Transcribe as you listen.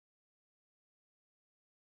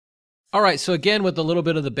All right, so again, with a little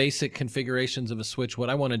bit of the basic configurations of a switch, what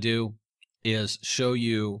I want to do is show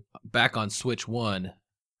you back on switch 1,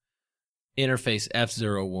 interface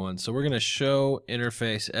F01. So we're going to show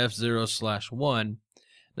interface F0/1.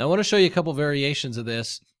 Now I want to show you a couple variations of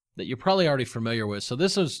this that you're probably already familiar with. So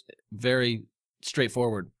this is very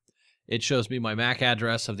straightforward. It shows me my MAC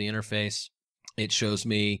address of the interface. It shows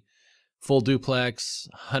me full duplex,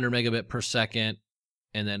 100 megabit per second,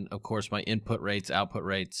 and then, of course, my input rates, output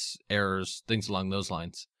rates, errors, things along those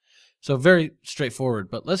lines. So very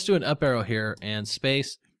straightforward. But let's do an up arrow here and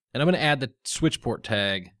space, and I'm going to add the switch port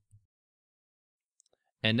tag.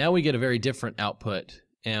 And now we get a very different output.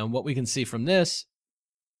 And what we can see from this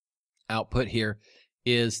output here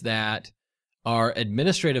is that our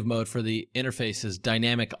administrative mode for the interface is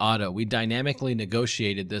dynamic auto. We dynamically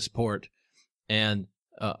negotiated this port, and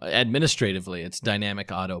administratively it's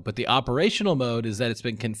dynamic auto. But the operational mode is that it's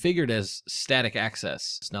been configured as static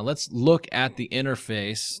access. Now let's look at the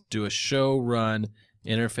interface, do a show run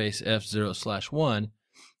interface F0/1,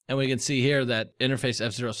 and we can see here that interface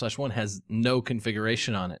F0/1 has no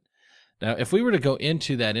configuration on it. Now if we were to go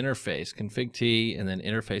into that interface, config T and then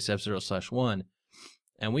interface F0/1,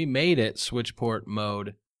 and we made it switch port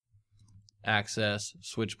mode access,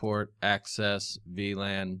 switch port access,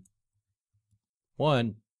 VLAN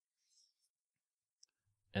 1,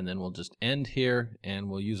 and then we'll just end here and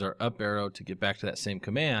we'll use our up arrow to get back to that same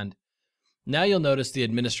command. Now you'll notice the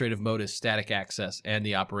administrative mode is static access and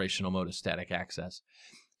the operational mode is static access.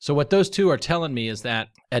 So what those two are telling me is that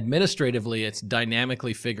administratively it's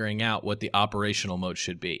dynamically figuring out what the operational mode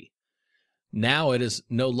should be. Now it is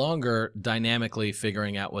no longer dynamically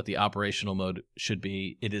figuring out what the operational mode should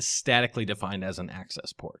be. It is statically defined as an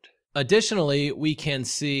access port. Additionally, we can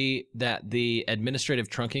see that the administrative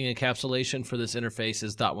trunking encapsulation for this interface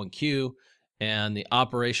is .1Q, and the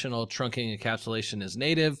operational trunking encapsulation is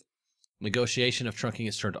native. Negotiation of trunking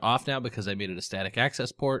is turned off now because I made it a static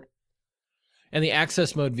access port. And the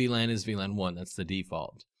access mode VLAN is VLAN 1. That's the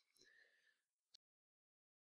default.